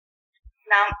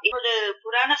நாம் இப்போது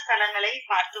புராண ஸ்தலங்களை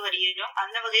பார்த்து வருகிறோம்.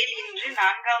 அந்த வகையில் இன்று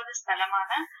 4வது ஸ்தலமான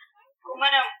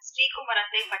குமரம்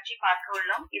ஸ்ரீகுமரத்தை பற்றி பார்க்க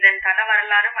உள்ளோம். இதன் தல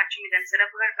வரலாறு மற்றும் இதன்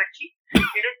சிறப்புகள் பற்றி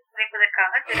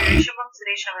எடுத்துரைப்பதற்காக திரு ரிஷபம்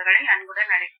சுரேஷ் அவர்களை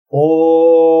அன்புடன் அழைக்கிறோம்.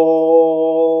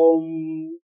 ஓம்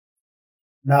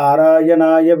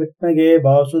நாராயணாய வித்மகே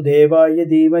வாசுதேவாய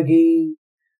தீமகி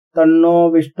தன்னோ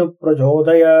விஷ்ணு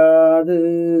பிரச்சோதயாது.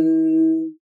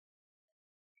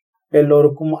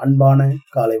 எல்லோருக்கும் அன்பான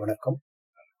காலை வணக்கம்.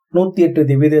 108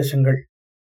 திவ்ய தேசங்கள்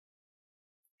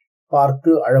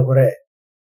பார்த்து அழகுற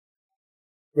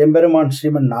எம்பெருமான்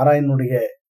ஸ்ரீமன் நாராயணனுடைய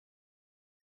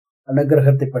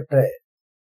அனுகிரகத்தை பெற்ற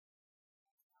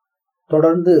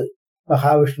தொடர்ந்து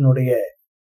மகாவிஷ்ணுடைய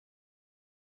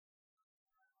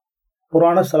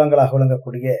புராண ஸ்தலங்களாக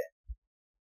விளங்கக்கூடிய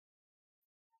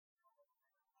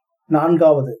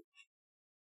 4வது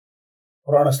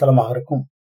புராண ஸ்தலமாக இருக்கும்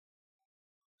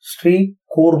ஸ்ரீ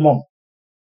கூர்மம்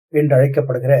என்று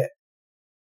அழைக்கப்படுகிற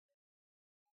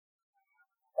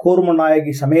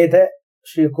கூர்மநாயகி சமேத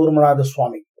ஸ்ரீ கூர்மநாத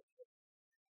சுவாமி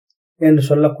என்று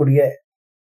சொல்லக்கூடிய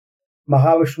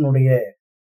மகாவிஷ்ணுடைய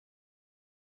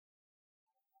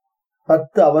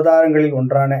 10 அவதாரங்களில்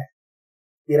ஒன்றான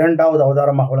 2வது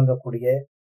அவதாரமாக விளங்கக்கூடிய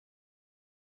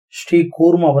ஸ்ரீ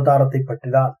கூர்ம அவதாரத்தை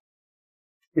பற்றிதான்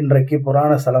இன்றைக்கு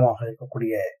புராண ஸ்தலமாக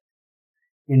இருக்கக்கூடிய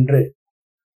இன்று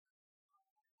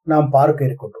நாம் பார்க்க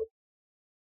இருக்கின்றோம்.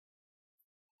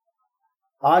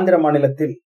 ஆந்திர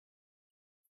மாநிலத்தில்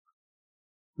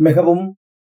மிகவும்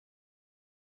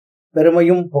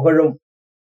பெருமையும் புகழும்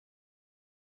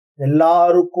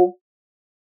எல்லாருக்கும்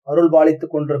அருள்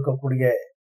பாலித்துக் கொண்டிருக்கக்கூடிய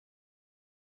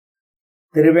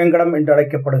திருவேங்கடம் என்று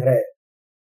அழைக்கப்படுகிற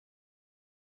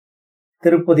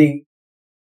திருப்பதி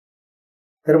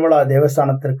திருமலா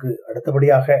தேவஸ்தானத்திற்கு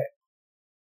அடுத்தபடியாக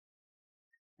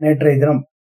நேற்றைய தினம்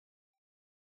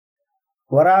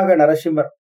வராக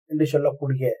நரசிம்மர் என்று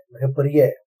சொல்லக்கூடிய மிகப்பெரிய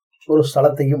ஒரு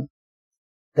ஸ்தலத்தையும்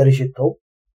தரிசித்தோம்.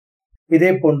 இதே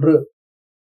போன்று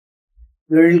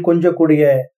எழில் கொஞ்சக்கூடிய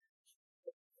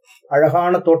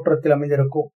அழகான தோற்றத்தில்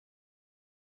அமைந்திருக்கும்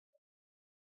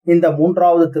இந்த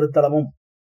 3வது திருத்தலமும்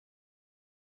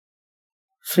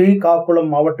ஸ்ரீகாக்குளம்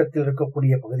மாவட்டத்தில்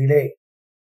இருக்கக்கூடிய பகுதியிலே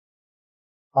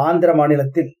ஆந்திர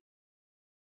மாநிலத்தில்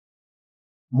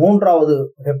 3வது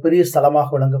மிகப்பெரிய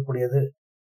ஸ்தலமாக விளங்கக்கூடியது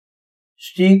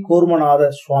ஸ்ரீ கூர்மநாத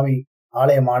சுவாமி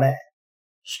ஆலயமான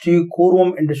ஸ்ரீ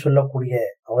கூர்மம் என்று சொல்லக்கூடிய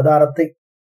அவதாரத்தை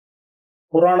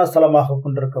புராண ஸ்தலமாக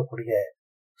கொண்டிருக்கக்கூடிய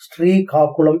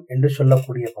ஸ்ரீகாக்குளம் என்று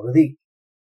சொல்லக்கூடிய பகுதி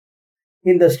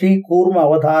இந்த ஸ்ரீ கூர்ம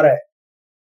அவதார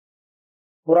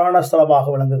புராண ஸ்தலமாக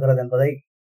விளங்குகிறது என்பதை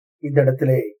இந்த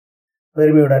இடத்திலே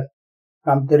பெருமையுடன்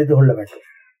நாம் தெரிந்து கொள்ள வேண்டும்.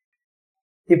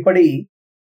 இப்படி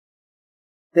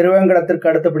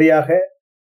திருவேங்கடத்திற்கு அடுத்தபடியாக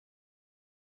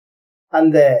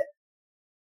அந்த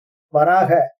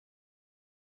வராக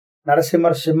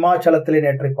நரசிம்மர் சிம்மாச்சலத்திலே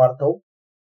நேற்றை பார்த்தோம்.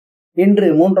 இன்று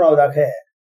 3வதாக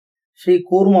ஸ்ரீ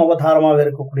கூர்ம அவதாரமாக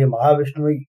இருக்கக்கூடிய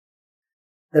மகாவிஷ்ணுவை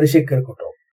தரிசிக்க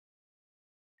இருக்கின்றோம்.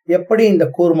 எப்படி இந்த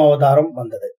கூர்ம அவதாரம்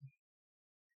வந்தது,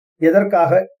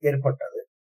 எதற்காக ஏற்பட்டது,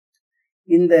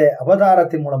 இந்த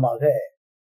அவதாரத்தின் மூலமாக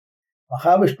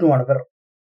மகாவிஷ்ணுவானவர்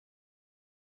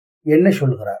என்ன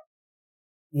சொல்கிறார்,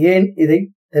 ஏன் இதை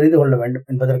தெரிந்து கொள்ள வேண்டும்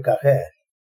என்பதற்காக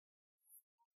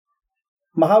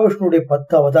மகாவிஷ்ணுடைய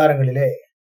 10 அவதாரங்களிலே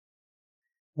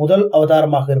முதல்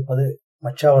அவதாரமாக இருப்பது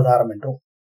மச்ச அவதாரம் என்றும்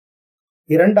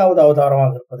 2வது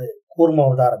அவதாரமாக இருப்பது கூர்ம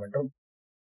அவதாரம் என்றும்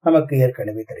நமக்கு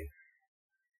ஏற்கனவே தெரியும்.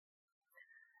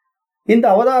 இந்த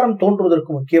அவதாரம்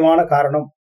தோன்றுவதற்கு முக்கியமான காரணம்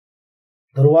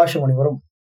துர்வாச முனிவரும்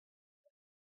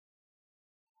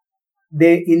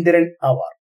இந்திரன்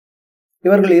ஆவார்.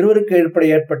 இவர்கள்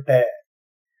இருவருக்கு ஏற்பட்ட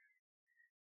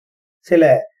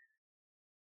சில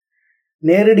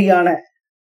நேரடியான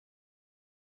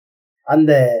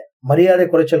அந்த மரியாதை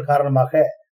குறைச்சல் காரணமாக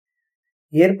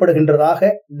ஏற்படுகின்றதாக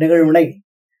நிகழ்வினை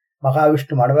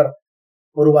மகாவிஷ்ணு மாணவர்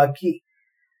உருவாக்கி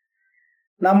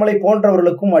நம்மளை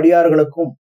போன்றவர்களுக்கும்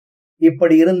அடியார்களுக்கும்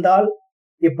இப்படி இருந்தால்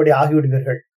இப்படி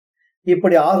ஆகிவிடுவீர்கள்,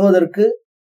 இப்படி ஆகுவதற்கு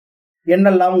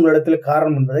என்னெல்லாம் உங்களிடத்தில்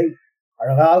காரணம் என்பதை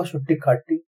அழகாக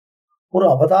சுட்டிக்காட்டி ஒரு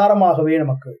அவதாரமாகவே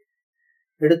நமக்கு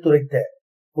எடுத்துரைத்த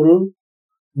ஒரு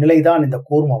நிலைதான் இந்த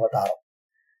கூர்ம அவதாரம்.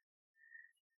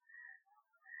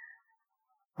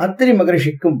 அத்திரி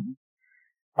மகரிஷிக்கும்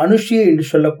அனுஷியை என்று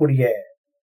சொல்லக்கூடிய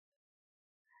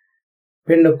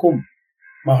பெண்ணுக்கும்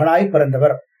மகனாய்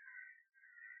பிறந்தவர்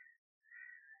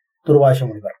துர்வாச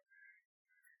முனிவர்.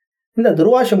 இந்த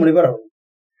துர்வாச முனிவர்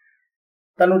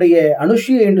தன்னுடைய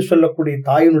அனுஷியை என்று சொல்லக்கூடிய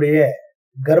தாயினுடைய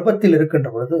கர்ப்பத்தில் இருக்கின்ற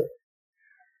பொழுது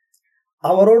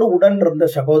அவரோடு உடன் இருந்த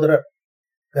சகோதரர்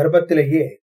கர்ப்பத்திலேயே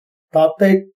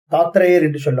தாத்திரேயர்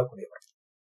என்று சொல்லக்கூடியவர்.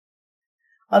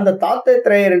 அந்த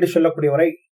தாத்தேத்திரேயர் என்று சொல்லக்கூடியவரை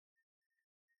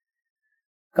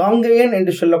காங்கேயன்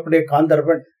என்று சொல்லக்கூடிய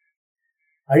காந்தர்வன்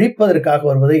அழிப்பதற்காக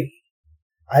வருவதை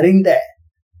அறிந்த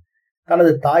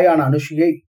தனது தாயான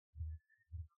அனுஷியை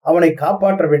அவனை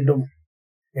காப்பாற்ற வேண்டும்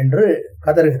என்று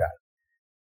கதறுகிறார்.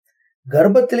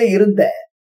 கர்ப்பத்திலே இருந்த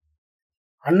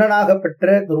அண்ணனாக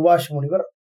பெற்ற துர்வாச முனிவர்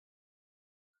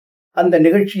அந்த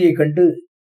நிகழ்ச்சியை கண்டு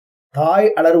தாய்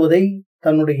அலறுவதை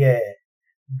தன்னுடைய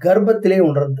கர்ப்பத்திலே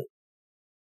உணர்ந்து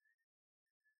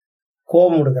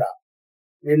கோபமிடுகிறார்.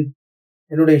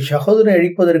 என்னுடைய சகோதரனை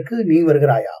அழிப்பதற்கு நீ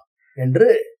வருகிறாயா என்று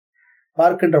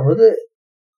பார்க்கின்ற பொழுது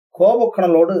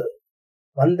கோபக்கணலோடு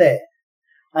வந்த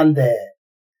அந்த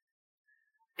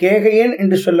கேகையன்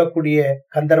என்று சொல்லக்கூடிய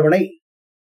கந்தர்வனை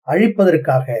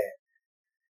அழிப்பதற்காக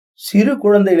சிறு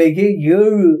குழந்தையிலேயே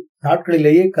 7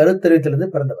 நாட்களிலேயே கருத்தரித்திலிருந்து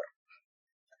பிறந்தவர்.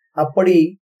 அப்படி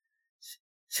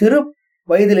சிறு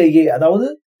வயதிலேயே, அதாவது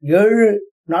 7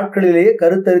 நாட்களிலேயே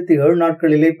கருத்தரித்து 7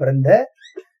 நாட்களிலே பிறந்த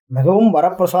மிகவும்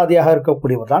வரப்பிரசாதியாக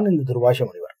இருக்கக்கூடியவர் தான் இந்த துர்வாச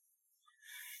முனிவர்.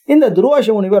 இந்த துர்வாச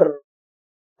முனிவர்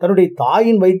தன்னுடைய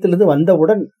தாயின் வயிற்றிலிருந்து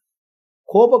வந்தவுடன்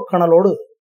கோபக்கணலோடு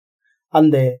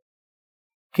அந்த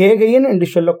கேகையன் என்று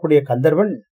சொல்லக்கூடிய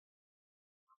கந்தர்வன்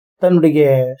தன்னுடைய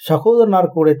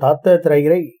சகோதரனார்க்கூடிய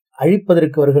தாத்தேத்திரேயரை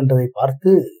அழிப்பதற்கு வருகின்றதை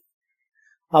பார்த்து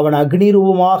அவன் அக்னி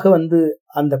ரூபமாக வந்து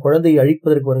அந்த குழந்தையை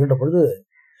அழிப்பதற்கு வருகின்ற பொழுது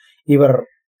இவர்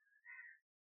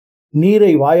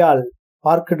நீரை வாயால்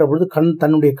பார்க்கின்ற பொழுது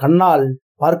தன்னுடைய கண்ணால்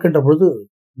பார்க்கின்ற பொழுது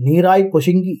நீராய்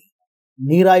பொசுங்கி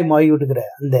நீராய் மாறிவிடுகிற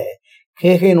அந்த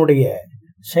கேகையனுடைய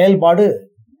செயல்பாடு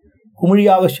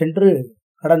குமிழியாக சென்று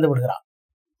கடந்து விடுகிறான்.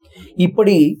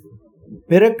 இப்படி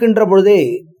பிறக்கின்ற பொழுதே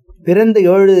பிறந்த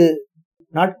 7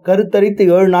 கருத்தரித்து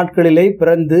 7 நாட்களிலே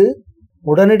பிறந்து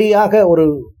உடனடியாக ஒரு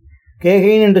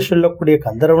கேகையன் என்று சொல்லக்கூடிய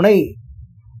கந்தர்வனை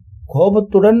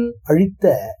கோபத்துடன்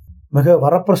அழித்த மிக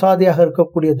வரப்பிரசாதியாக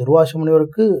இருக்கக்கூடிய துர்வாச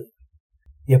முனிவருக்கு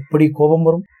எப்படி கோபம்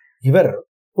வரும்? இவர்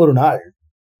ஒரு நாள்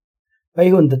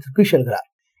வைகுந்தத்திற்கு செல்கிறார்.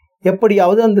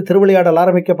 எப்படியாவது அந்த திருவிளையாடல்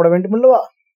ஆரம்பிக்கப்பட வேண்டும் அல்லவா?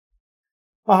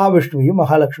 மகாவிஷ்ணுவையும்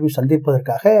மகாலட்சுமியும்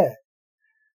சந்திப்பதற்காக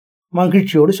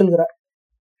மகிழ்ச்சியோடு செல்கிறார்.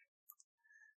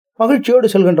 மகிழ்ச்சியோடு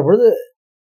செல்கின்ற பொழுது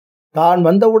தான்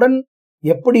வந்தவுடன்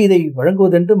எப்படி இதை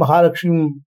வழங்குவதென்று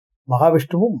மகாலட்சுமியும்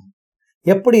மகாவிஷ்ணுவும்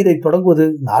எப்படி இதை தொடங்குவது,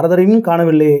 நாரதரையும்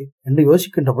காணவில்லை என்று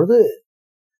யோசிக்கின்ற பொழுது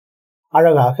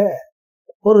அழகாக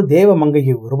ஒரு தேவ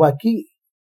மங்கையை உருவாக்கி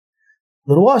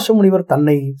துர்வாச முனிவர்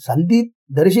தன்னை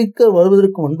தரிசிக்க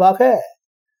வருவதற்கு முன்பாக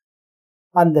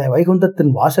அந்த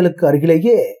வைகுந்தத்தின் வாசலுக்கு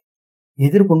அருகிலேயே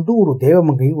எதிர்கொண்டு ஒரு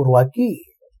தேவமங்கையை உருவாக்கி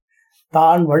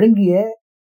தான் வழங்கிய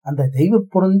அந்த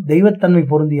தெய்வத்தன்மை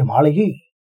பொருந்திய மாலையை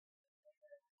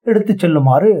எடுத்துச்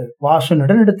செல்லுமாறு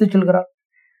வாசனுடன் எடுத்துச் செல்கிறார்.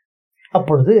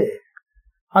 அப்பொழுது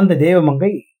அந்த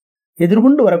தேவமங்கை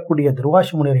எதிர்கொண்டு வரக்கூடிய துர்வாச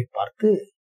முனிவரை பார்த்து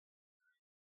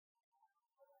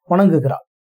வணங்குகிறார்.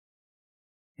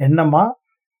 என்னம்மா,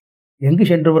 எங்கு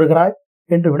சென்று வருகிறாய்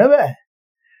என்று விடவ,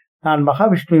 நான்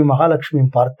மகாவிஷ்ணுவையும்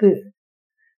மகாலட்சுமியும் பார்த்து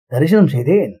தரிசனம்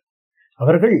செய்தேன்.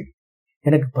 அவர்கள்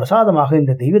எனக்கு பிரசாதமாக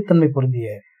இந்த தெய்வத்தன்மை பொருந்திய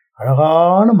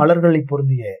அழகான மலர்களை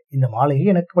பொருந்திய இந்த மாலையை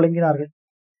எனக்கு வழங்கினார்கள்.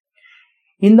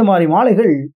 இந்த மாதிரி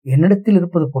மாலைகள் என்னிடத்தில்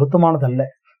இருப்பது பொருத்தமானதல்ல,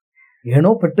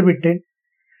 ஏனோ பெற்றுவிட்டேன்.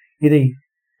 இதை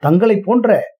தங்களை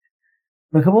போன்ற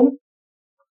மிகவும்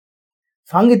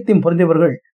சாங்கித்யம்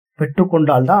பொருந்தியவர்கள்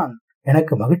பெற்றுக்கொண்டால்தான்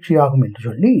எனக்கு மகிழ்ச்சியாகும் என்று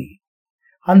சொல்லி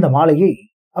அந்த மாலையை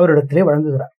அவரிடத்திலே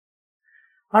வழங்குகிறார்.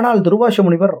 ஆனால் துர்வாச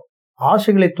முனிவர்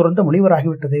ஆசைகளை துறந்த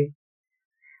முனிவராகிவிட்டதே.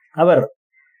 அவர்,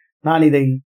 நான் இதை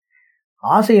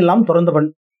ஆசையெல்லாம் துறந்தவன்,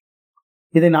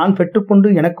 இதை நான் பெற்றுக்கொண்டு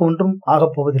எனக்கு ஒன்றும்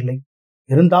ஆகப் போவதில்லை,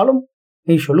 இருந்தாலும்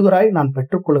நீ சொல்லுகிறாய், நான்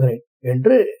பெற்றுக்கொள்கிறேன்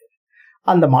என்று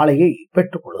அந்த மாலையை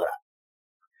பெற்றுக்கொள்கிறார்.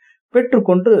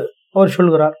 பெற்றுக்கொண்டு அவர்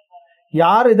சொல்கிறார்,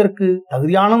 யார் இதற்கு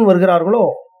தகுதியானவன் வருகிறார்களோ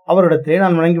அவரிடத்திலே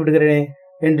நான் வணங்கி விடுகிறேனே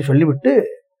என்று சொல்லிவிட்டு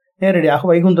நேரடியாக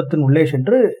வைகுந்தத்தின் உள்ளே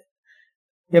சென்று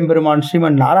எம்பெருமான்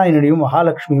ஸ்ரீமன் நாராயணனையும்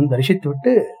மகாலட்சுமியும்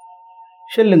தரிசித்துவிட்டு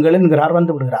செல்லுங்கள் என்கிறார்,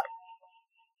 வந்து விடுகிறார்.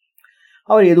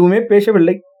 அவர் எதுவுமே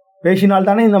பேசவில்லை.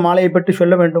 பேசினால்தானே இந்த மாலையை பற்றி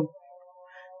சொல்ல வேண்டும்,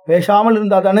 பேசாமல்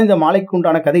இருந்தால் தானே இந்த மாலைக்கு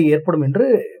உண்டான கதை ஏற்படும் என்று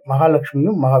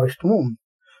மகாலட்சுமியும் மகாவிஷ்ணுவும்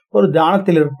ஒரு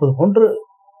தியானத்தில் இருப்பது போன்று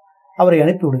அவரை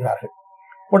அனுப்பி விடுகிறார்கள்.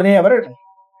 உடனே அவர்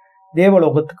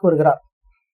தேவலோகத்துக்கு வருகிறார்.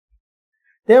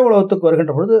 தேவலோகத்துக்கு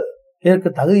வருகின்ற பொழுது இதற்கு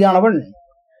தகுதியானவன்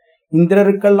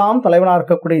இந்திரருக்கெல்லாம் தலைவனாக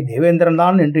இருக்கக்கூடிய தேவேந்திரன்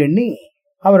தான் என்று எண்ணி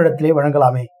அவரிடத்திலே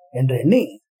வழங்கலாமே என்று எண்ணி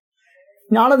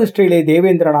ஞான திருஷ்டியிலே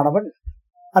தேவேந்திரனானவன்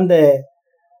அந்த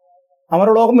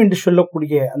அமரலோகம் என்று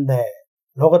சொல்லக்கூடிய அந்த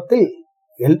லோகத்தில்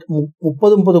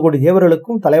 30 கோடி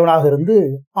தேவர்களுக்கும் தலைவனாக இருந்து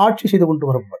ஆட்சி செய்து கொண்டு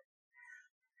வருபவர்.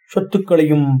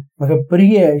 சொத்துக்களையும்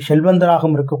மிகப்பெரிய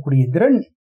செல்வந்தராகவும் இருக்கக்கூடிய இந்திரன்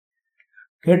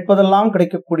கேட்பதெல்லாம்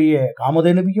கிடைக்கக்கூடிய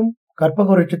காமதேனுவையும் கற்பக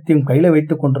விருட்சத்தையும் கையில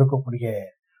வைத்துக் கொண்டிருக்கக்கூடிய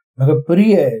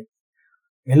மிகப்பெரிய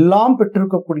எல்லாம்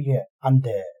பெற்றிருக்கக்கூடிய அந்த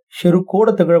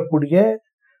செருக்கோடு திகழக்கூடிய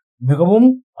மிகவும்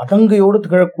அதங்கையோடு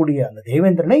திகழக்கூடிய அந்த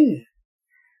தேவேந்திரனை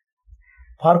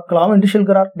பார்க்கலாம் என்று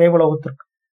செல்கிறார் தேவலோகத்திற்கு.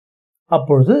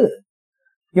 அப்பொழுது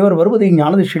இவர் வருவதை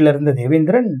ஞானதிஷையில் இருந்த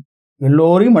தேவேந்திரன்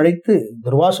எல்லோரையும் அழைத்து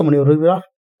துர்வாச முனிவர் வருகிறார்,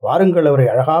 வாருங்கள், அவரை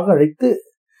அழகாக அழைத்து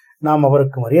நாம்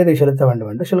அவருக்கு மரியாதை செலுத்த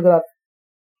வேண்டும் என்று சொல்கிறார்.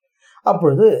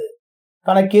 அப்பொழுது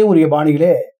தனக்கே உரிய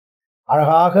பாணியிலே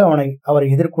அழகாக அவரை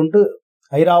எதிர்கொண்டு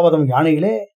ஐராவதம்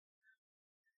யானையிலே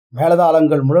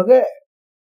மேலதாளங்கள் முழக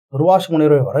துர்வாச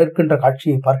முனிவரை வரவேற்கின்ற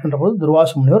காட்சியை பார்க்கின்ற போது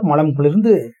துர்வாச முனிவர் மனம்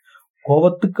குளிர்ந்து,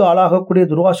 கோபத்துக்கு ஆளாகக்கூடிய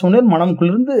துர்வாச முனிவர் மனம்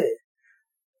குளிர்ந்து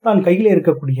தான் கையிலே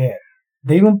இருக்கக்கூடிய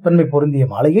தெய்வம் தன்மை பொருந்திய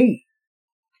மாலையை,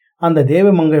 அந்த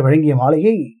தேவமங்கை வழங்கிய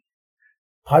மாலையை,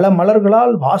 பல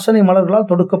மலர்களால் வாசனை மலர்களால்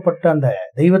தொடுக்கப்பட்ட அந்த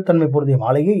தெய்வத்தன்மை பொருந்திய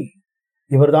மாலையை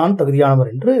இவர்தான்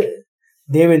தகுதியானவர் என்று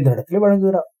தேவேந்திரனிடத்தில்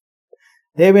வழங்குகிறார்.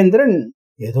 தேவேந்திரன்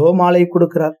ஏதோ மாலை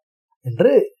கொடுக்கிறார்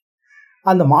என்று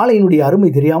அந்த மாலையினுடைய அருமை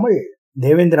தெரியாமல்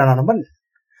தேவேந்திரனானவன்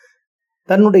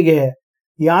தன்னுடைய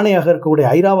யானையாக இருக்கக்கூடிய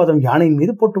ஐராவதம் யானையின்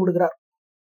மீது போட்டு விடுகிறார்.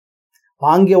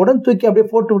 வாங்கியவுடன் தூக்கி அப்படியே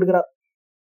போட்டு விடுகிறார்.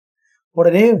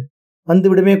 உடனே வந்து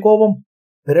விடுமே கோபம்,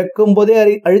 பிறக்கும் போதே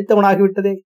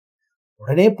அழித்தவனாகிவிட்டதே.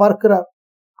 உடனே பார்க்கிறார்,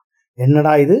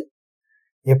 என்னடா இது,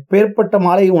 எப்பேற்பட்ட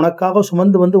மாலையை உனக்காக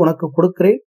சுமந்து வந்து உனக்கு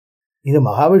கொடுக்கிறேன், இது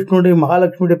மகாவிஷ்ணுடைய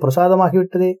மகாலட்சுமியுடைய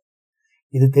பிரசாதமாகிவிட்டதே,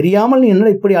 இது தெரியாமல் நீ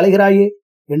என்ன இப்படி அலைகிறாயே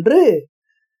என்று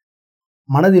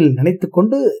மனதில் நினைத்து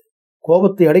கொண்டு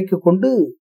கோபத்தை அடக்கிக் கொண்டு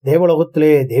தேவலோகத்திலே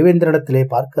தேவேந்திரனிடத்திலே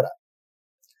பார்க்கிறார்.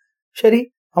 சரி,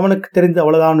 அவனுக்கு தெரிந்து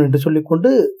அவ்வளவுதான் என்று சொல்லிக் கொண்டு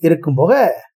இருக்கும் போக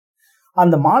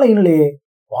அந்த மாலையினிலே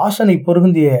வாசனை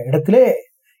பொருந்திய இடத்திலே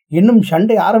இன்னும்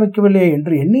சண்டை ஆரம்பிக்கவில்லை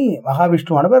என்று எண்ணி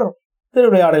மகாவிஷ்ணுவானவர்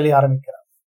திருவிளையாடலை ஆரம்பிக்கிறார்.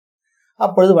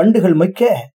 அப்பொழுது வண்டுகள்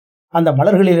மொய்க்க அந்த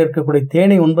மலர்களில் இருக்கக்கூடிய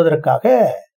தேனை உண்பதற்காக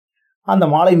அந்த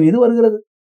மாலை மீது வருகிறது.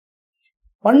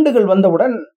 வண்டுகள்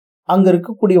வந்தவுடன் அங்கு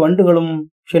இருக்கக்கூடிய வண்டுகளும்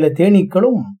சில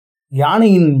தேனீக்களும்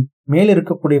யானையின் மேல்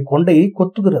இருக்கக்கூடிய கொண்டையை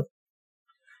கொத்துகிறது.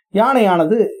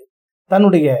 யானையானது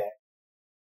தன்னுடைய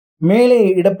மேலே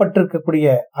இடப்பட்டிருக்கக்கூடிய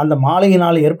அந்த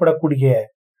மாலையினால் ஏற்படக்கூடிய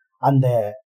அந்த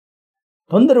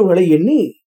தொந்தரவுகளை எண்ணி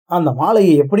அந்த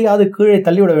மாலையை எப்படியாவது கீழே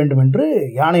தள்ளிவிட வேண்டும் என்று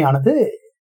யானையானது,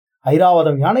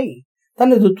 ஐராவதம் யானை,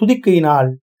 தனது துதிக்கையினால்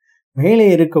மேலே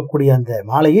இருக்கக்கூடிய அந்த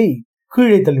மாலையை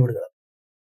கீழே தள்ளிவிடுகிறது.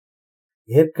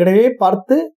 ஏற்கனவே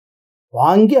பார்த்து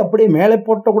வாங்கி அப்படியே மேலே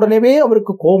போட்ட உடனேவே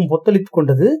அவருக்கு கோபம் பொத்தளித்துக்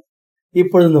கொண்டது.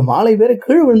 இப்பொழுது இந்த மாலை வேற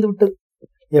கீழ் விழுந்து விட்டது.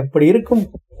 எப்படி இருக்கும்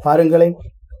பாருங்களேன்,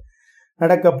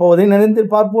 நடக்கப் போவதை நினைந்து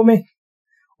பார்ப்போமே.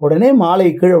 உடனே மாலை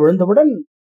கீழே விழுந்தவுடன்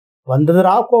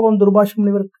வந்ததுரா கோபம் துர்வாச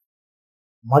முனிவருக்கு.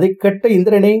 மதிக்கெட்ட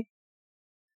இந்திரனே,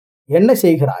 என்ன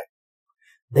செய்கிறாய்?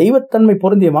 தெய்வத்தன்மை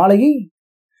பொருந்திய மாலையை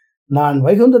நான்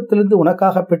வைகுந்தத்திலிருந்து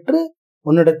உனக்காக பெற்று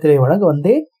உன்னிடத்திலே வழங்க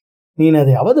வந்தேன். நீ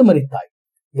அதை அவதமரித்தாய்.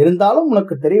 இருந்தாலும்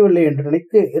உனக்கு தெரியவில்லை என்று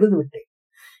நினைத்து இருந்து விட்டேன்.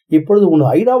 இப்பொழுது உன்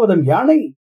ஐராவதம் யானை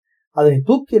அதனை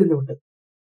தூக்கி எறிந்து விட்டது.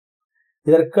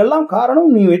 இதற்கெல்லாம் காரணம்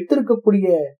நீ வைத்திருக்கக்கூடிய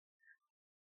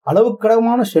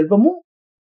அளவுக்கடமான செல்வமும்,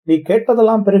 நீ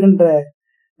கேட்டதெல்லாம் பெறுகின்ற,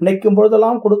 நினைக்கும்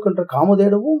பொழுதெல்லாம் கொடுக்கின்ற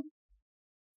காமதேடவும்,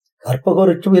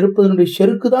 கற்பகோரட்சம் இருப்பதனுடைய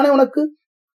செருக்குதானே உனக்கு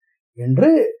என்று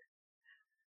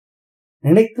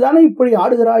நினைத்துதானே இப்படி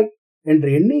ஆடுகிறாய் என்று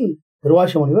எண்ணி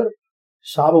துர்வாச முனிவர்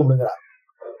சாபம் விடுகிறார்.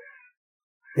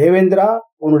 தேவேந்திரா,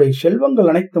 உன்னுடைய செல்வங்கள்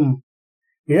அனைத்தும்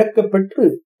இழக்கப்பெற்று,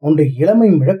 உன்னுடைய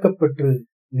இளமையும் இழக்கப்பெற்று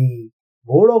நீ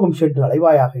பூலோகம் சென்று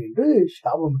அலைவாயாக என்று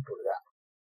சாபம் விட்டு விடுகிறார்.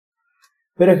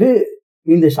 பிறகு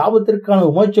இந்த சாபத்திற்கான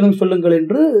விமோச்சனம் சொல்லுங்கள்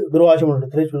என்று துர்வாச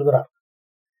முனிவரிடத்திலே சொல்கிறார்.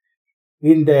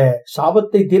 இந்த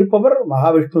சாபத்தை தீர்ப்பவர்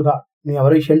மகாவிஷ்ணு தான். நீ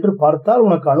அவரை சென்று பார்த்தால்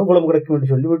உனக்கு அனுகூலம் கிடைக்கும்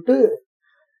என்று சொல்லிவிட்டு,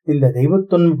 இந்த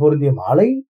தெய்வத்தன்மை பொருந்திய மாலை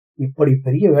இப்படி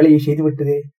பெரிய வேலையை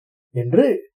செய்துவிட்டதே என்று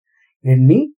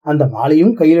எண்ணி அந்த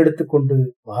மாலையும் கையில் எடுத்துக்கொண்டு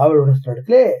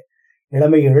மகாவிஷ்ணுவிடத்திலே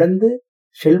இளமை இழந்து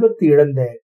செல்வத்தை இழந்த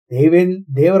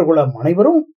தேவர்குலம்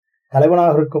அனைவரும்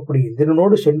தலைவனாக இருக்கக்கூடிய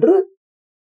இந்திரனோடு சென்று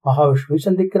மகாவிஷ்ணுவை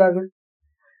சந்திக்கிறார்கள்.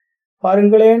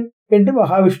 பாருங்களேன் என்று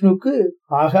மகாவிஷ்ணுவுக்கு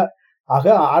ஆக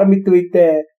ஆரம்பித்து வைத்த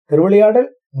திருவிளையாடல்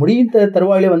முடியும்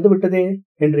தருவாயிலே வந்து விட்டதே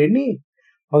என்று எண்ணி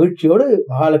மகிழ்ச்சியோடு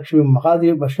மகாலட்சுமி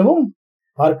மகாதேவி விஷ்ணுவும்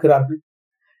பார்க்கிறார்கள்.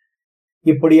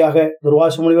 இப்படியாக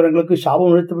துர்வாச முனிவர் எங்களுக்கு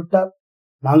சாபம் இழுத்து விட்டார்.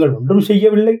 நாங்கள் ஒன்றும்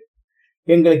செய்யவில்லை.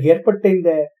 எங்களுக்கு ஏற்பட்ட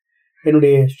இந்த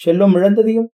என்னுடைய செல்வம்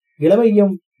இழந்ததையும்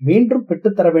இளமையும் மீண்டும்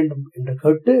பெற்றுத்தர வேண்டும் என்று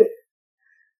கேட்டு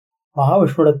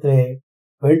மகாவிஷ்ணுவிடத்திலே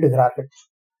வேண்டுகிறார்கள்.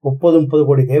 30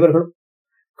 கோடி தேவர்களும்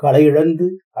கலை இழந்து,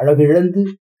 அழகு இழந்து,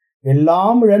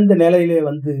 எல்லாம் இழந்த நிலையிலே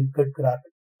வந்து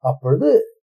கேட்கிறார்கள். அப்பொழுது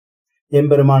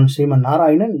எம்பெருமான் ஸ்ரீமன்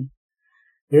நாராயணன்,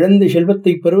 இழந்த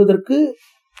செல்வத்தை பெறுவதற்கு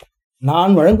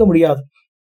நான் வழங்க முடியாது,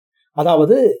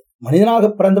 அதாவது மனிதனாக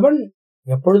பிறந்தவன்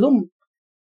எப்பொழுதும்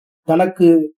தனக்கு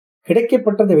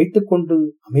கிடைக்கப்பட்டதை வைத்துக் கொண்டு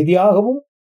அமைதியாகவும்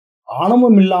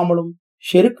ஆணவம் இல்லாமலும்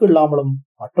செருக்கு இல்லாமலும்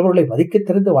மற்றவர்களை மதிக்க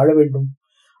தெரிந்து வாழ வேண்டும்.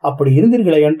 அப்படி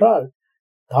இருந்தீர்களே என்றால்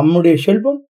தம்முடைய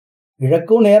செல்வம்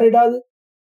இழக்கவும் நேரிடாது,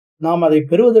 நாம் அதை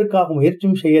பெறுவதற்காக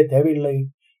முயற்சியும் செய்ய தேவையில்லை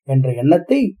என்ற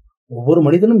எண்ணத்தை ஒவ்வொரு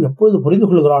மனிதனும் எப்பொழுது புரிந்து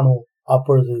கொள்கிறானோ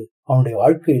அப்பொழுது அவனுடைய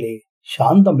வாழ்க்கையிலே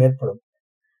சாந்தம் ஏற்படும்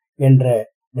என்ற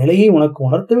நிலையை உனக்கு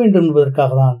உணர்த்த வேண்டும்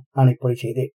என்பதற்காக தான் நான் இப்படி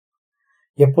செய்தேன்.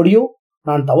 எப்படியோ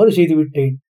நான் தவறு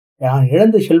செய்துவிட்டேன், நான்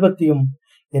இழந்த செல்வத்தையும்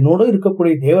என்னோடு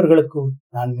இருக்கக்கூடிய தேவர்களுக்கு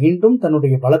நான் மீண்டும்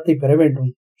தன்னுடைய பலத்தை பெற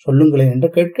வேண்டும், சொல்லுங்களேன் என்று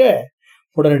கேட்க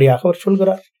உடனடியாக அவர்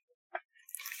சொல்கிறார்.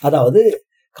 அதாவது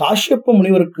காஷ்யப்ப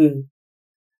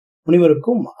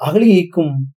முனிவருக்கும்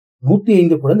அகலியைக்கும்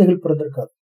 105 குழந்தைகள்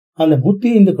பிறந்திருக்காது. அந்த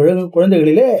 105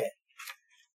 குழந்தைகளிலே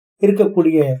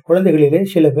இருக்கக்கூடிய குழந்தைகளிலே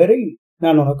சில பேரை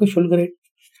நான் உனக்கு சொல்கிறேன்.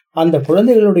 அந்த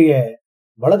குழந்தைகளுடைய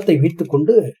பலத்தை வைத்துக்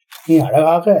கொண்டு நீ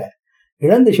அழகாக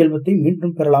இழந்த செல்வத்தை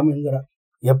மீண்டும் பெறலாம் என்கிறார்.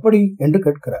 எப்படி என்று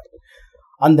கேட்கிறார்.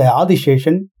 அந்த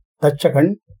ஆதிசேஷன்,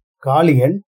 தச்சகன்,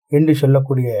 காளியன் என்று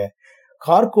சொல்லக்கூடிய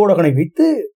கார்கோடகனை வைத்து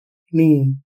நீ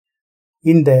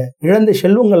இந்த இழந்த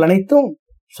செல்வங்கள் அனைத்தும்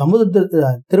சமுதிர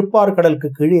திருப்பார்கடலுக்கு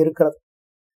கீழே இருக்கிறது.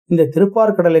 இந்த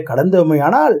திருப்பார்கடலை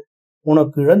கடந்தமையானால்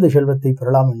உனக்கு இழந்த செல்வத்தை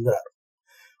பெறலாம் என்கிறார்.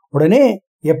 உடனே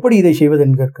எப்படி இதை செய்வது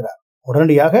என்று கேட்கிறார்.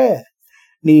 உடனடியாக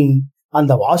நீ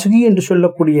அந்த வாசுகி என்று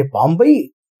சொல்லக்கூடிய பாம்பை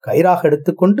கயிறாக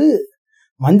எடுத்துக்கொண்டு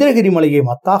மந்திரகிரி மலையை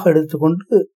மத்தாக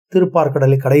எடுத்துக்கொண்டு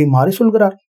திருப்பார்கடலை கடையுமாறு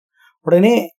சொல்கிறார்.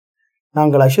 உடனே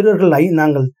நாங்கள் அசுரர்கள்,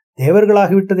 நாங்கள்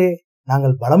தேவர்களாகிவிட்டதே,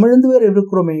 நாங்கள் பலமிழந்து வேறு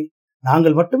இருக்கிறோமே,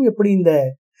 நாங்கள் மட்டும் எப்படி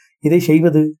இதை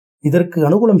செய்வது, இதற்கு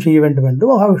அனுகூலம் செய்ய வேண்டும் என்று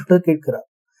மகாவிஷ்ணு கேட்கிறார்.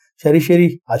 சரி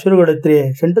அசுரர்களிடத்திலே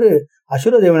சென்று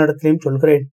அசுர தேவனிடத்திலையும்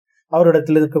சொல்கிறேன்,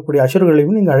 அவரிடத்தில் இருக்கக்கூடிய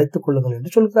அசுரர்களையும் நீங்கள் அழைத்துக் கொள்ளுங்கள்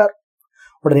என்று சொல்கிறார்.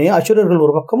 உடனே அசுரர்கள்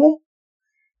ஒரு பக்கமும்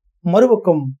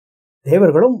மறுபக்கம்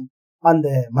தேவர்களும் அந்த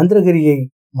மந்திரகிரியை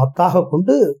மத்தாக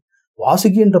கொண்டு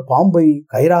வாசுகி என்ற பாம்பை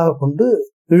கயிறாக கொண்டு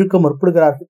இழுக்க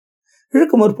முற்படுகிறார்கள்.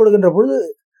 இழுக்க முற்படுகின்ற பொழுது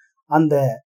அந்த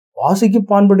வாசுகி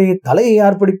பாம்புடைய தலையை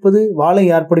யார் பிடிப்பது, வாளை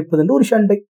யார் பிடிப்பது என்று ஒரு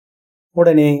சண்டை.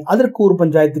 உடனே அதற்கு ஒரு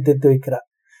பஞ்சாயத்து தீர்த்து வைக்கிறார்.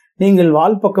 நீங்கள்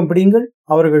வால் பக்கம் பிடிங்கள்,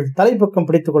 அவர்கள் தலைப்பக்கம்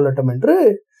பிடித்துக் கொள்ளட்டும் என்று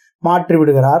மாற்றி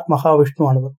விடுகிறார்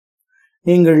மகாவிஷ்ணுவானவர்.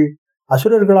 நீங்கள்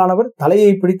அசுரர்களானவர்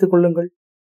தலையை பிடித்துக் கொள்ளுங்கள்,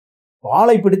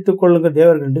 வாளை பிடித்துக் கொள்ளுங்கள்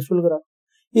தேவர்கள் என்று சொல்கிறார்.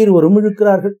 இருவரும்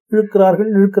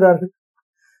இழுக்கிறார்கள்.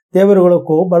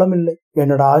 தேவர்களுக்கோ பலம் இல்லை,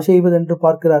 என்னடா செய்வதென்று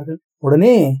பார்க்கிறார்கள்.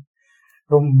 உடனே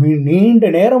ரொம்ப நீண்ட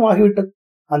நேரம் ஆகிவிட்டது.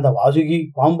 அந்த வாசுகி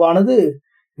பாம்பானது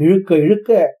இழுக்க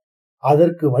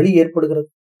அதற்கு வலி ஏற்படுகிறது.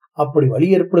 அப்படி வலி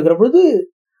ஏற்படுகிற பொழுது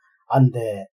அந்த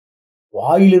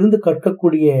வாயிலிருந்து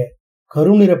கற்கக்கூடிய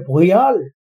கருநிற புகையால்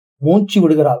மூச்சு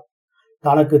விடுகிறாள்.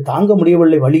 தனக்கு தாங்க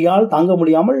முடியவில்லை, வலியால் தாங்க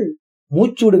முடியாமல்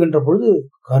மூச்சு விடுகின்ற பொழுது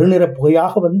கருநிற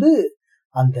புகையாக வந்து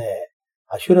அந்த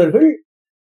அசுரர்கள்,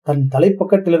 தன்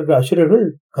தலைப்பக்கத்தில் இருக்கிற அசுரர்கள்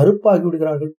கருப்பாகி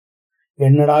விடுகிறார்கள்.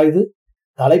 என்னடா இது,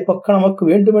 தலைப்பக்கம் நமக்கு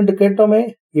வேண்டும் என்று கேட்டோமே,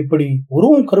 இப்படி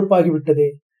உருவம் கருப்பாகிவிட்டதே,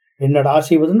 என்னடா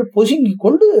செய்வதென்று பொசுங்கிக்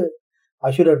கொண்டு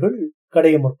அசுரர்கள்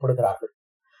கடைய முற்படுகிறார்கள்.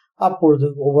 அப்பொழுது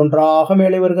ஒவ்வொன்றாக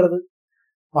மேலே வருகிறது.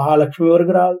 மகாலட்சுமி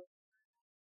வருகிறாள்,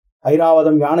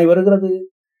 ஐராவதம் யானை வருகிறது,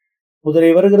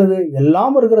 குதிரை வருகிறது,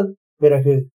 எல்லாம் வருகிறது.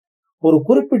 பிறகு ஒரு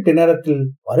குறிப்பிட்ட நேரத்தில்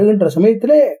வருகின்ற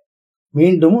சமயத்திலே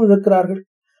மீண்டும் இழுக்கிறார்கள்.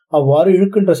 அவ்வாறு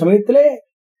இழுக்கின்ற சமயத்திலே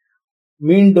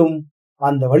மீண்டும்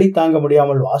அந்த வலி தாங்க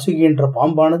முடியாமல் வாசுகி என்ற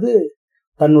பாம்பானது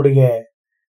தன்னுடைய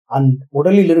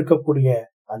உடலில் இருக்கக்கூடிய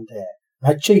அந்த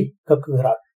நச்சை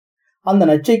கக்குகிறாள். அந்த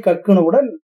நச்சை கக்குனவுடன்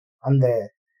அந்த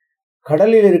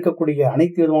கடலில் இருக்கக்கூடிய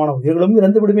அனைத்து விதமான உயிர்களும்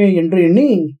இறந்து விடுமே என்று எண்ணி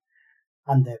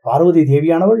அந்த பார்வதி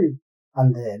தேவியானவள்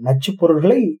அந்த நச்சு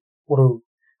பொருள்களை ஒரு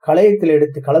களையத்தில்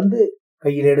எடுத்து கலந்து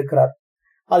கையில் எடுக்கிறார்.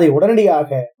 அதை உடனடியாக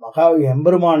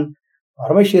எம்பெருமான்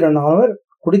பரமேஸ்வரனானவர்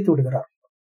குடித்து விடுகிறார்.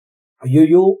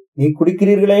 ஐயோ, நீ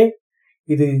குடிக்கிறீர்களே,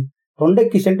 இது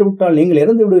தொண்டைக்கு சென்று விட்டால் நீங்கள்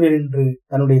இறந்து விடுவீர்கள் என்று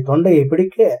தன்னுடைய தொண்டையை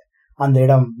பிடிக்க அந்த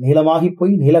இடம் நீளமாகி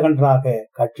போய் நீலகண்டனாக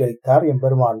காட்சியளித்தார்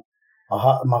எம்பெருமான்.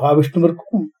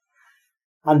 மகாவிஷ்ணுவிற்கும்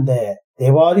அந்த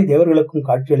தேவாதி தேவர்களுக்கும்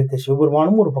காட்சியளித்த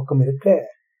சிவபெருமானும் ஒரு பக்கம் இருக்க,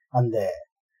 அந்த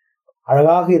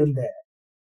அழகாக இருந்த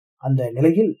அந்த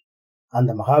நிலையில்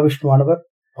அந்த மகாவிஷ்ணுவானவர்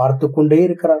பார்த்து கொண்டே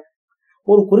இருக்கிறார்.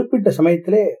 ஒரு குறிப்பிட்ட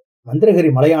சமயத்திலே மந்திரகிரி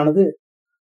மலையானது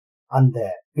அந்த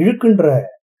இழுக்கின்ற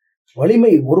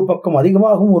வலிமை ஒரு பக்கம்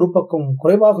அதிகமாகவும் ஒரு பக்கம்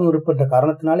குறைவாகவும் இருக்கின்ற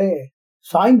காரணத்தினாலே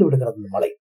சாய்ந்து விடுகிறது அந்த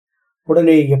மலை.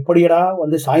 உடனே எப்படியடா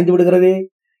வந்து சாய்ந்து விடுகிறதே,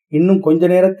 இன்னும் கொஞ்ச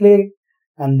நேரத்திலே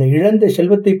அந்த இழந்த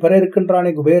செல்வத்தை பெற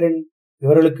இருக்கின்றானே குபேரன்,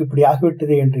 இவர்களுக்கு இப்படி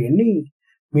ஆகிவிட்டதே என்று எண்ணி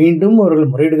மீண்டும்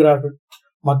அவர்கள் முறையிடுகிறார்கள்.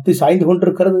 மத்து சாய்ந்து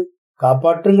கொண்டிருக்கிறது,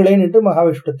 காப்பாற்றுங்களேன் என்று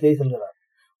மகாவிஷ்ணுவிடத்திலே செல்கிறார்.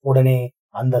 உடனே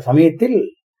அந்த சமயத்தில்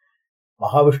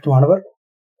மகாவிஷ்ணுவானவர்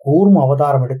கூர்ம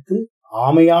அவதாரம் எடுத்து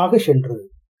ஆமையாக சென்று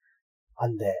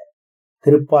அந்த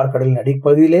திருப்பார்கடலின்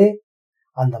அடிப்பகுதியிலே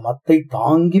அந்த மத்தை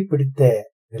தாங்கி பிடித்த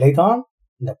நிலைதான்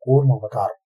இந்த கூர்ம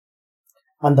அவதாரம்.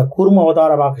 அந்த கூர்ம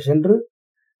அவதாரமாக சென்று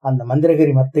அந்த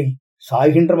மந்திரகிரி மத்தை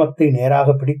சாய்கின்ற மத்தை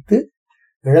நேராக பிடித்து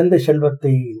இழந்த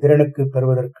செல்வத்தை இந்திரனுக்கு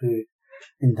பெறுவதற்கு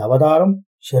இந்த அவதாரம்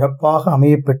சிறப்பாக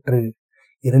அமையப்பெற்று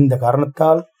இருந்த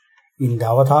காரணத்தால் இந்த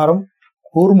அவதாரம்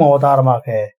கூர்ம அவதாரமாக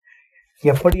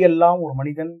எப்படியெல்லாம் ஒரு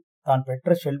மனிதன் தான்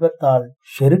பெற்ற செல்வத்தால்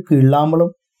செருக்கு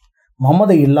இல்லாமலும்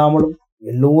மமதை இல்லாமலும்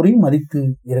எல்லோரையும் மதித்து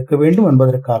இருக்க வேண்டும்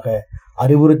என்பதற்காக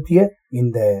அறிவுறுத்திய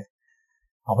இந்த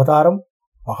அவதாரம்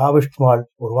மகாவிஷ்ணுவால்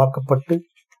உருவாக்கப்பட்டு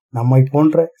நம்மை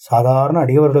போன்ற சாதாரண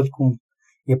அடியவர்களுக்கும்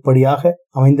எப்படியாக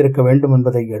அமைந்திருக்க வேண்டும்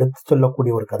என்பதை எடுத்துச்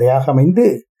சொல்லக்கூடிய ஒரு கதையாக அமைந்து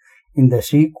இந்த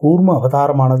ஸ்ரீ கூர்ம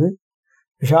அவதாரமானது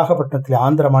விசாகப்பட்டினத்தில்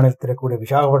ஆந்திர மாநிலத்தில் இருக்கக்கூடிய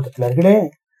விசாகப்பட்டினத்தில் அருகிலே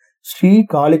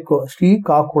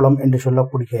ஸ்ரீகாக்குளம் என்று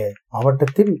சொல்லக்கூடிய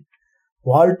மாவட்டத்தில்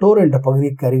வால்டோர் என்ற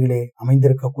பகுதிக்கு அருகிலே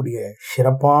அமைந்திருக்கக்கூடிய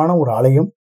சிறப்பான ஒரு ஆலயம்.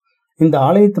 இந்த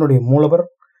ஆலயத்தினுடைய மூலவர்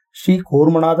ஸ்ரீ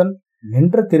கூர்மநாதன்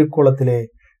நின்ற திருக்கோலத்திலே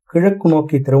கிழக்கு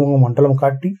நோக்கி திருமுக மண்டலம்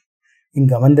காட்டி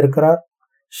இங்கு அமைந்திருக்கிறார்.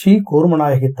 ஸ்ரீ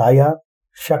கூர்மநாயகி தாயார்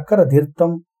சக்கர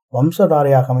தீர்த்தம்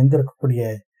வம்சதாரையாக அமைந்திருக்கக்கூடிய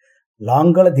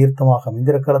லாங்கல தீர்த்தமாக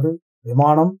அமைந்திருக்கிறது.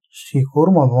 விமானம் ஸ்ரீ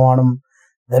கூர்ம விமானம்.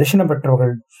 தரிசனம்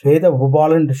பெற்றவர்கள் ஸ்வேத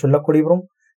உபாலன் என்று சொல்லக்கூடியவரும்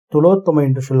துலோத்தமை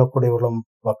என்று சொல்லக்கூடியவர்களும்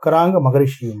வக்கராங்க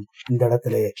மகரிஷியும் இந்த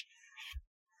இடத்திலே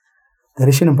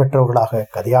தரிசனம் பெற்றவர்களாக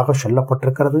கதையாக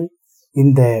சொல்லப்பட்டிருக்கிறது.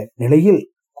 இந்த நிலையில்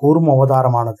கூர்ம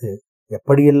அவதாரமானது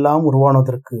எப்படியெல்லாம்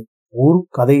உருவானதற்கு ஒரு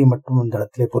கதையை மட்டும் இந்த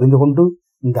இடத்திலே புரிந்து கொண்டு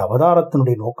இந்த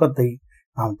அவதாரத்தினுடைய நோக்கத்தை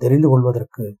நாம் தெரிந்து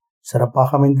கொள்வதற்கு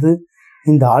சிறப்பாக அமைந்தது.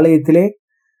 இந்த ஆலயத்திலே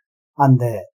அந்த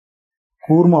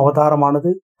கூர்ம அவதாரமானது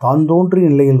தான் தோன்றிய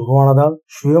நிலையில் உருவானதால்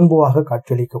சுயம்புவாக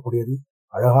காட்சியளிக்கக்கூடியது.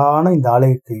 அழகான இந்த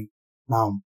ஆலயத்தை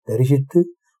நாம் தரிசித்து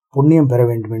புண்ணியம் பெற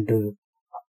வேண்டும் என்று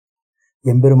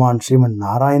எம்பெருமான் ஸ்ரீமன்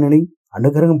நாராயணனை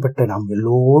அனுகிரகம் பெற்ற நாம்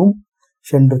எல்லோரும்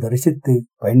சென்று தரிசித்து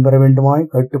பயன்பெற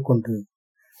வேண்டுமாய் கேட்டுக்கொண்டு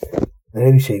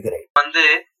நிறைவு செய்கிறேன்.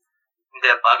 இந்த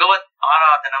பகவத்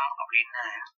ஆராதனம் அப்படின்னு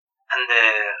அந்த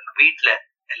வீட்டுல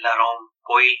எல்லாரும்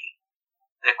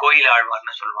கோயில்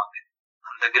ஆழ்வார்னு சொல்லுவாங்க.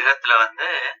 அந்த கிரகத்துல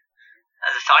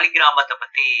அது சாலிகிராமத்தை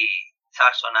பத்தி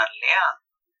சார் சொன்னார் இல்லையா?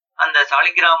 அந்த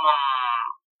சாலிகிராமம்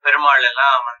பெருமாள்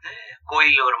எல்லாம்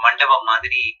கோயில் ஒரு மண்டபம்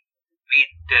மாதிரி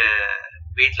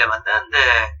வீட்டுல அந்த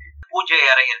பூஜை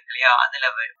அறை இருக்கு இல்லையா, அதுல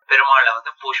பெருமாளை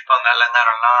புஷ்பங்க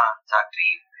அலங்காரம் எல்லாம் சாற்றி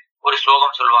ஒரு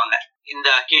ஸ்லோகம் சொல்லுவாங்க. இந்த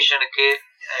அக்கேஷனுக்கு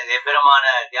பெருமான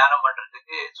தியானம்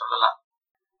பண்றதுக்கு சொல்லலாம்.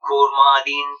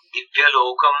 கூர்மாதீன்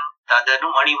திவ்யலோகம் ததனு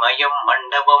மணிமயம்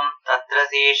மண்டபம்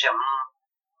தத்ரசேஷம்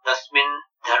தஸ்மின்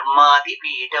தர்மாதி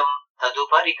பீடம்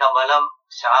ததுபரி கமலம்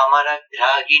சாமர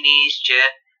கிராகினீஷ்ச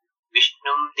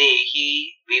விஷ்ணும் தேஹி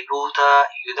விபூத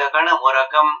யுதகண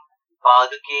முரகம்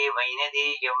பாதுகே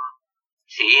வைனதேயம்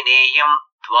சேனேயம்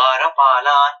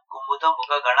துவாரபாலான் குமுத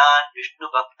முககணான் விஷ்ணு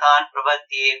பக்தான்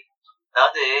பிரபத்தியே.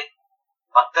 அதாவது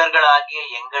பக்தர்களாகிய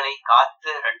எங்களை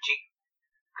காத்து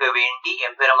ரட்சிக்க வேண்டி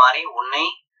எம்பெருமானை உன்னை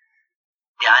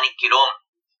தியானிக்கிறோம்.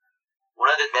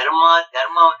 உனது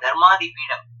தர்மாதி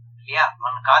பீடம் இல்லையா,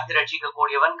 அவன் காத்து ரட்சிக்க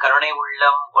கூடியவன், கருணை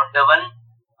உள்ளம் கொண்டவன்,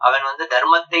 அவன்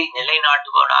தர்மத்தை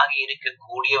நிலைநாட்டுபவனாக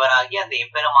இருக்கக்கூடியவனாகி அந்த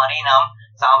எம்பெருமானை நாம்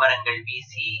சாமரங்கள்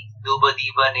வீசி தூப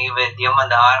தீப நைவேத்தியம்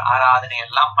அந்த ஆராதனை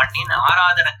எல்லாம் பண்ணி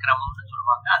ஆராதன கிரமம்னு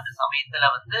சொல்லுவாங்க. அந்த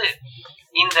சமயத்துல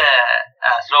இந்த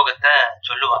ஸ்லோகத்தை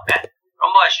சொல்லுவாங்க.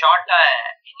 ரொம்ப ஷார்ட்டா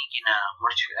இன்னைக்கு நான்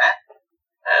முடிச்சுக்கிறேன்.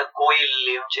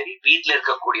 கோயில்லையும் சரி, வீட்டுல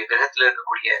இருக்கக்கூடிய கிரகத்துல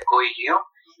இருக்கக்கூடிய கோயில்லையும்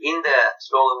இந்த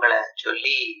ஸ்லோகங்களை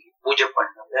சொல்லி பூஜை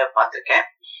பண்ணத பார்த்திருக்கேன்.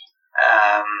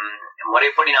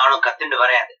 முறைப்படி நானும் கத்துண்டு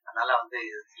வரேன். அதனால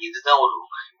இதுதான்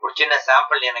ஒரு சின்ன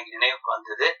சாம்பிள் எனக்கு நினைவுக்கு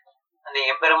வந்தது. அந்த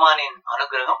எம்பெருமானின்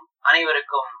அனுகிரகம்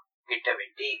அனைவருக்கும் கிட்ட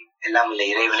வேண்டி எல்லாம் இல்லை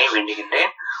இறைவனை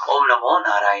வேண்டுகின்றேன். ஓம் நமோ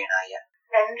நாராயணாய.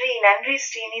 நன்றி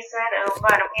ஸ்ரீனி சார், ரொம்ப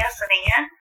அருமையா சொன்னீங்க.